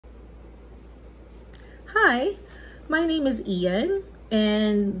Hi, my name is Ian,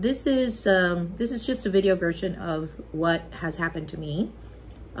 and this is just a video version of what has happened to me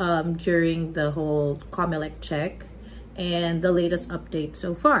during the whole Comelec check and the latest update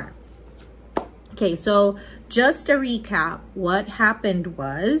so far. Okay, so just a recap, what happened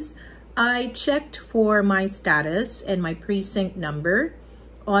was I checked for my status and my precinct number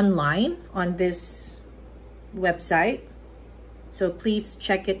online on this website. So please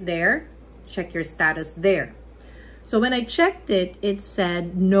check it there. Check your status there. So when I checked it, it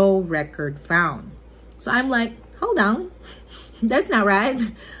said no record found. So I'm like, hold on, that's not right.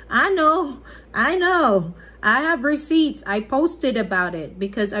 I know. I have receipts. I posted about it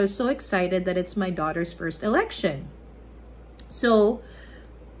because I was so excited that it's my daughter's first election. So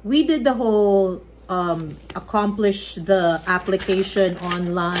we did the whole accomplish the application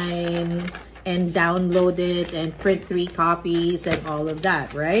online and download it and print 3 copies and all of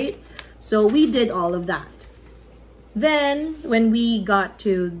that, right? So we did all of that. Then when we got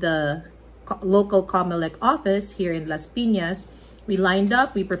to the local Comelec office here in Las Piñas, we lined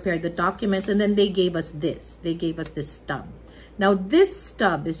up, we prepared the documents, and then they gave us this. They gave us this stub. Now this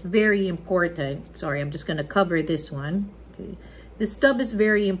stub is very important. Sorry, I'm just going to cover this one. Okay. This stub is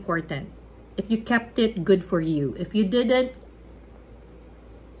very important. If you kept it, good for you. If you didn't,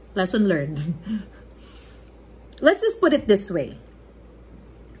 lesson learned. Let's just put it this way.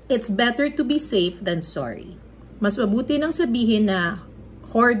 It's better to be safe than sorry. Mas mabuti nang sabihin na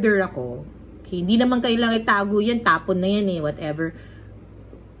hoarder ako. Okay, hindi naman kailangan itago yan, tapon na yan eh, whatever.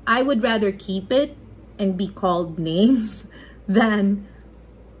 I would rather keep it and be called names than,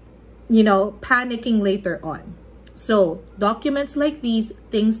 you know, panicking later on. So, documents like these,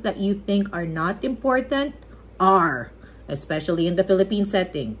 things that you think are not important, are. Especially in the Philippine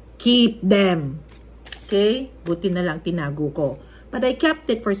setting. Keep them. Okay? Buti na lang tinago ko. But I kept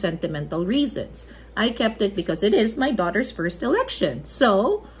it for sentimental reasons. I kept it because it is my daughter's first election.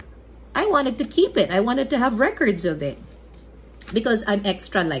 So, I wanted to keep it. I wanted to have records of it. Because I'm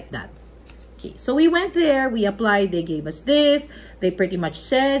extra like that. Okay, so we went there. We applied. They gave us this. They pretty much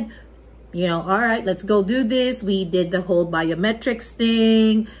said, you know, all right, let's go do this. We did the whole biometrics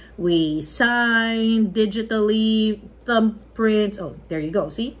thing. We signed digitally, thumbprints. Oh, there you go.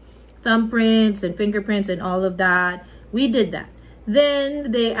 See? Thumbprints and fingerprints and all of that. We did that.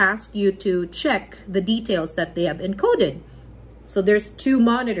 Then they ask you to check the details that they have encoded. So there's 2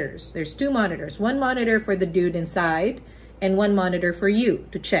 monitors. There's 2 monitors. 1 monitor for the dude inside and 1 monitor for you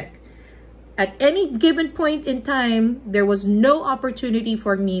to check. At any given point in time, there was no opportunity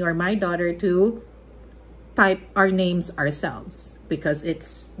for me or my daughter to type our names ourselves because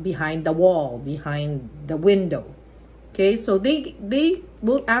it's behind the wall, behind the window. Okay, so they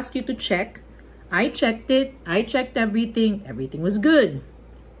will ask you to check. I checked it. I checked everything. Everything was good.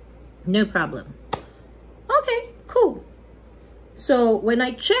 No problem. Okay, cool. So when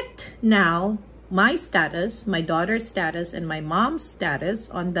I checked now my status, my daughter's status, and my mom's status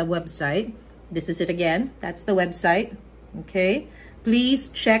on the website, this is it again. That's the website. Okay. Please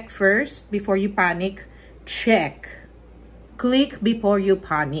check first before you panic. Check. Click before you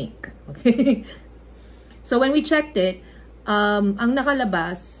panic. Okay. So when we checked it, ang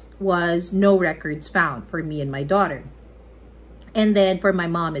nakalabas was no records found for me and my daughter. And then for my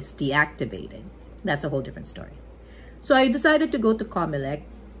mom, it's deactivated. That's a whole different story. So I decided to go to Comelec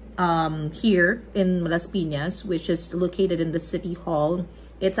here in Las Piñas, which is located in the City Hall.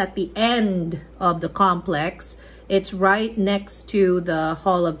 It's at the end of the complex. It's right next to the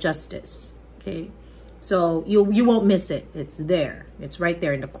Hall of Justice. Okay, so you won't miss it. It's there. It's right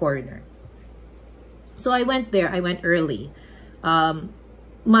there in the corner. So I went there. I went early.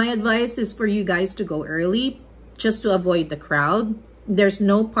 My advice is for you guys to go early just to avoid the crowd. There's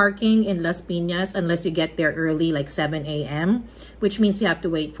no parking in Las Piñas unless you get there early, like 7 a.m., which means you have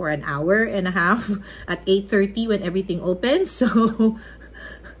to wait for an hour and a half at 8:30 when everything opens. So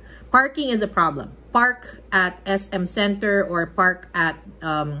parking is a problem. Park at SM Center or park at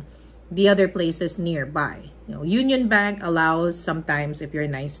the other places nearby. You know, Union Bank allows sometimes if you're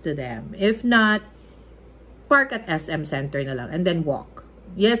nice to them. If not, park at SM Center na lang and then walk.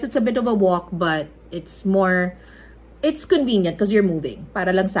 Yes, it's a bit of a walk, but it's more, it's convenient because you're moving.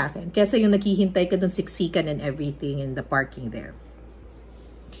 Para lang sa akin. Kesa yung naghihintay ka dun siksikan and everything in the parking there.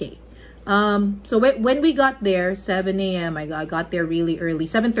 Okay. So when we got there, 7 a.m., I got there really early.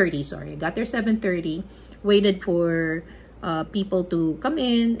 7:30, sorry. I got there 7:30. Waited for people to come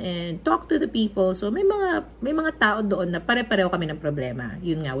in and talk to the people. So may mga tao doon na pare-pareho kami ng problema.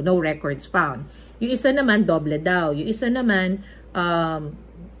 Yun nga, no records found. Yung isa naman, doble daw. Yung isa naman,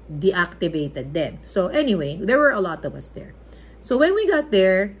 deactivated then. So anyway, there were a lot of us there. So when we got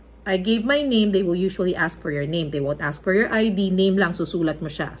there, I gave my name. They will usually ask for your name. They won't ask for your ID. Name lang, susulat mo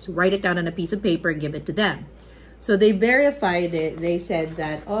siya. So write it down on a piece of paper, give it to them. So they verified it. They said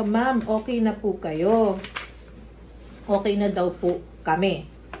that, oh ma'am, okay na po kayo. Okay na daw po kami.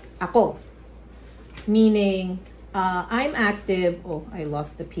 Ako. Meaning, I'm active. Oh, I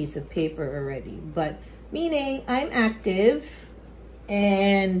lost the piece of paper already. But meaning, I'm active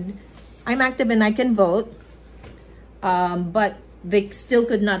and I can vote. But they still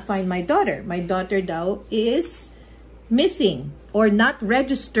could not find my daughter. My daughter daw is missing or not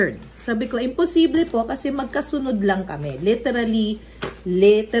registered. Sabi ko, imposible po kasi magkasunod lang kami. Literally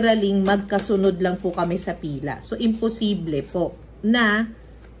magkasunod lang po kami sa pila. So, imposible po na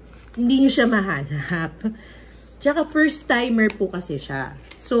hindi nyo siya mahanap. Tsaka first timer po kasi siya.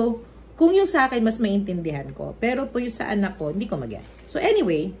 So, kung yung sa akin mas maintindihan ko. Pero po yung sa anak ko, hindi ko mag-guess. So,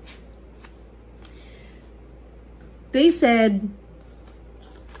 anyway, they said,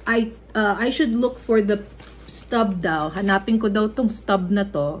 I should look for the stub daw. Hanapin ko daw tong stub na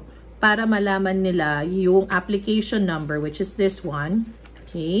to para malaman nila yung application number, which is this one.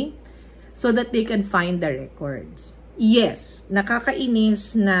 Okay? So that they can find the records. Yes,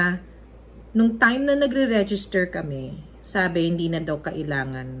 nakakainis na nung time na nagre-register kami, sabi hindi na daw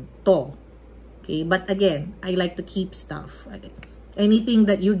kailangan to. Okay? But again, I like to keep stuff. Anything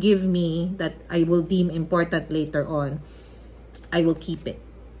that you give me that I will deem important later on, I will keep it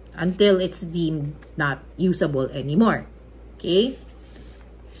until it's deemed not usable anymore. Okay?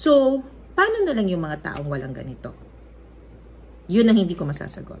 So, paano na lang yung mga taong walang ganito? Yun ang hindi ko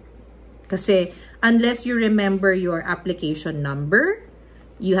masasagot. Kasi, unless you remember your application number,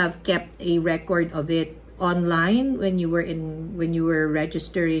 you have kept a record of it online when you were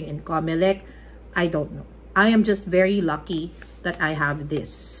registering in Comelec, I don't know. I am just very lucky that I have this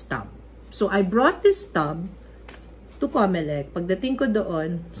stub. So, I brought this stub to Comelec. Pagdating ko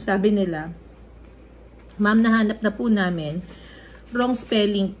doon, sabi nila, ma'am, nahanap na po namin. Wrong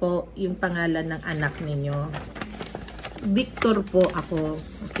spelling po yung pangalan ng anak ninyo. Victor po ako.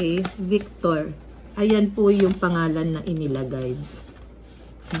 Okay? Victor. Ayan po yung pangalan na inilagay.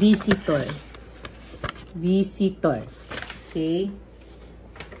 Visitor. Visitor. Okay?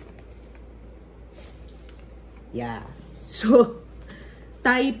 Yeah. So,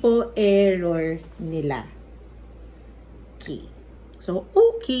 typo error nila. Okay. So,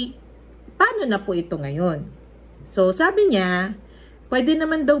 okay. Paano na po ito ngayon? So, sabi niya, pwede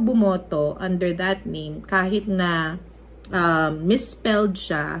naman daw bumoto under that name kahit na misspelled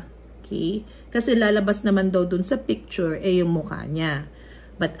siya. Okay? Kasi lalabas naman daw dun sa picture yung mukha niya.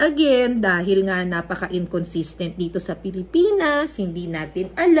 But again, dahil nga napaka-inconsistent dito sa Pilipinas, hindi natin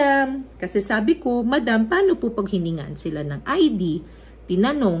alam. Kasi sabi ko, madam, paano po pag hiningaan sila ng ID?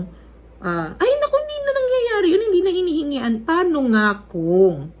 Tinanong, ay naku, hindi na nangyayari yun, hindi na hinihingian. Paano nga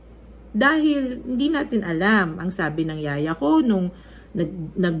kung? Dahil hindi natin alam. Ang sabi ng yaya ko, nung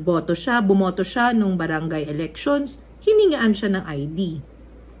nagboto siya, bumoto siya nung barangay elections, hiningaan siya ng ID.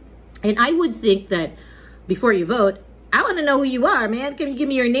 And I would think that before you vote, I want to know who you are, man. Can you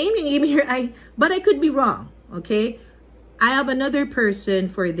give me your name? Can you give me your ID? But I could be wrong, okay? I have another person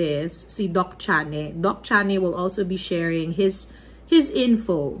for this, si Doc Chane. Doc Chane will also be sharing his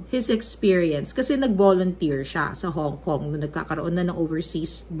info, his experience. Kasi nag-volunteer siya sa Hong Kong nung nagkakaroon na ng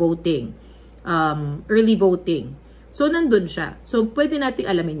overseas voting, early voting. So, nandun siya. So, pwede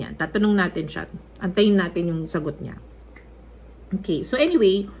natin alamin yan. Tatanong natin siya. Antayin natin yung sagot niya. Okay, so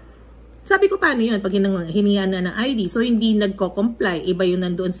anyway, sabi ko paano yun pag hinihan na ng ID. So, hindi nagko-comply. Iba yung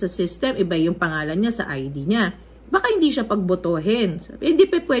nandoon sa system, iba yung pangalan niya sa ID niya. Baka hindi siya pagbotohin. Sabi,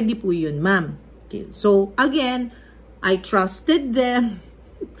 hindi pa pwede po yun, ma'am. Okay, so, again, I trusted them.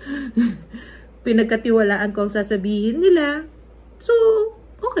 Pinagkatiwalaan ko ang sasabihin nila. So,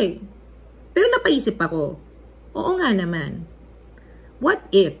 okay. Pero napaisip ako, oo nga naman. What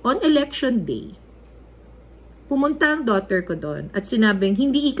if, on election day, pumunta ang daughter ko doon at sinabing,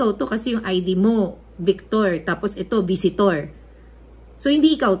 hindi ikaw to kasi yung ID mo, Victor, tapos ito, visitor. So,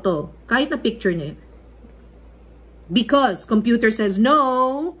 hindi ikaw to. Kahit na picture niya. Because computer says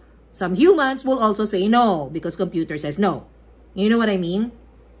no, some humans will also say no because computer says no. You know what I mean?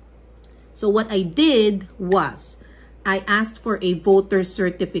 So, what I did was, I asked for a voter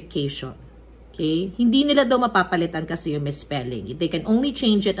certification. Okay? Hindi nila daw mapapalitan kasi yung misspelling. They can only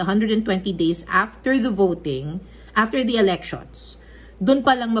change it 120 days after the voting, after the elections. Doon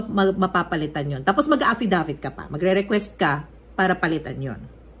pa lang mapapalitan yon. Tapos mag-affidavit ka pa. Magre-request ka para palitan yon.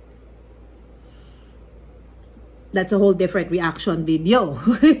 That's a whole different reaction video.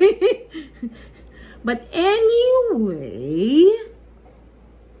 But anyway,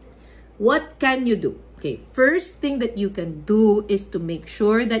 what can you do? Okay, first thing that you can do is to make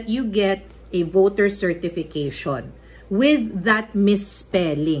sure that you get a voter certification with that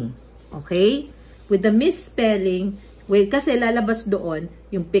misspelling. Okay? With the misspelling, kasi lalabas doon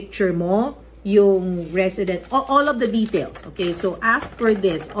yung picture mo, yung resident, all of the details. Okay, so ask for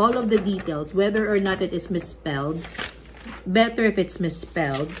this, all of the details, whether or not it is misspelled. Better if it's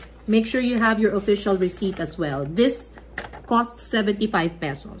misspelled. Make sure you have your official receipt as well. This costs 75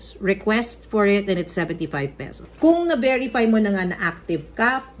 pesos. Request for it and it's 75 pesos. Kung na-verify mo na nga na active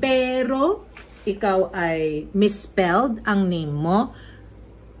ka, pero ikaw ay misspelled ang name mo,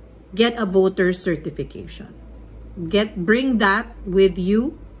 get a voter certification. Bring that with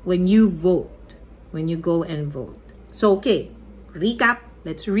you when you vote, when you go and vote. So, okay, recap.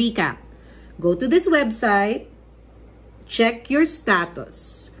 Let's recap. Go to this website, check your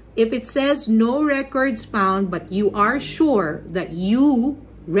status. If it says no records found, but you are sure that you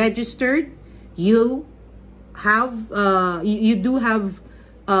registered, you have, you do have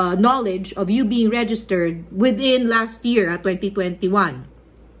knowledge of you being registered within last year, 2021,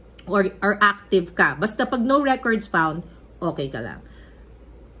 or active ka. Basta pag no records found, okay ka lang.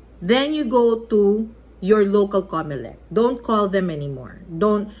 Then you go to your local Comelec. Don't call them anymore.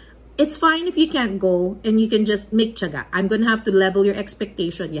 It's fine if you can't go and you can just make tiyaga. I'm going to have to level your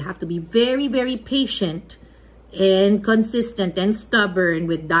expectation. You have to be very, very patient and consistent and stubborn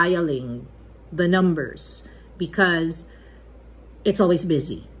with dialing the numbers because it's always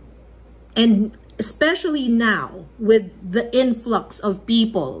busy. And especially now with the influx of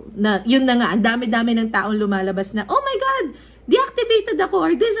people na yun na nga, ang dami-dami ng taong lumalabas na, oh my God, deactivated ako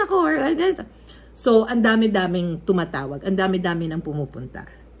or this ako or that. So, ang dami-daming tumatawag, ang dami-dami ng pumupunta.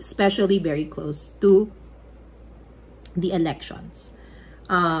 Especially very close to the elections.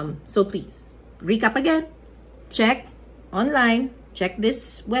 So please, recap again. Check online. Check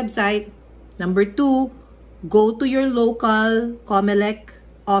this website. Number 2, go to your local Comelec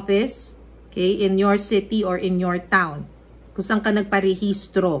office, okay, in your city or in your town. Kung saan ka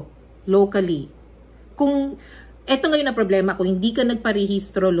nagparehistro locally. Kung eto ngayon na problema, kung hindi ka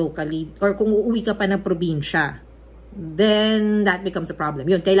nagparehistro locally or kung uuwi ka pa ng probinsya, then that becomes a problem.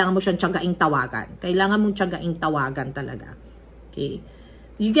 Yun, kailangan mo siyang tiyagaing tawagan. Kailangan mong tiyagaing tawagan talaga. Okay?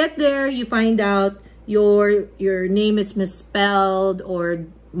 You get there, you find out your name is misspelled or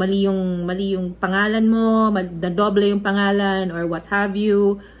mali yung pangalan mo, nadoble yung pangalan or what have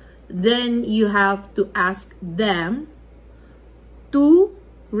you. Then you have to ask them to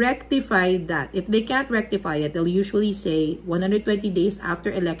rectify that. If they can't rectify it, they'll usually say 120 days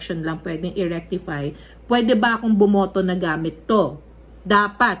after election lang pwedeng i-rectify. Pwede ba akong bumoto na gamit to?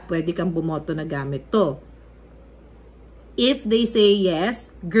 Dapat pwede kang bumoto na gamit to. If they say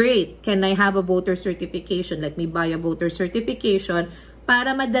yes, great. Can I have a voter certification? Let me buy a voter certification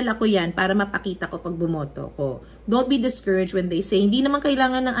para madala ko yan, para mapakita ko pag bumoto ko. Don't be discouraged when they say, hindi naman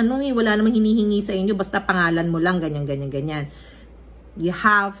kailangan ng wala namang hinihingi sa inyo, basta pangalan mo lang, ganyan, ganyan, ganyan. You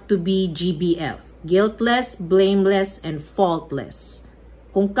have to be GBF. Guiltless, blameless, and faultless.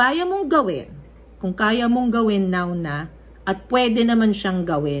 Kung kaya mong gawin now na, at pwede naman siyang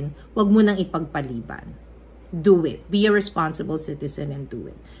gawin, wag mo nang ipagpaliban. Do it. Be a responsible citizen and do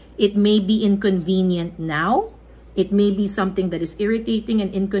it. It may be inconvenient now. It may be something that is irritating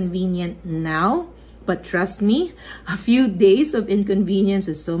and inconvenient now. But trust me, a few days of inconvenience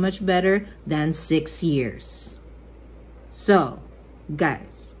is so much better than 6 years. So,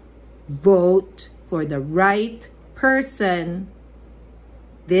 guys, vote for the right person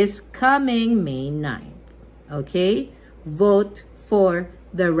this coming May 9th. Okay? Vote for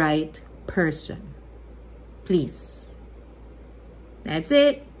the right person. Please. That's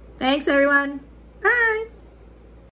it. Thanks, everyone. Bye.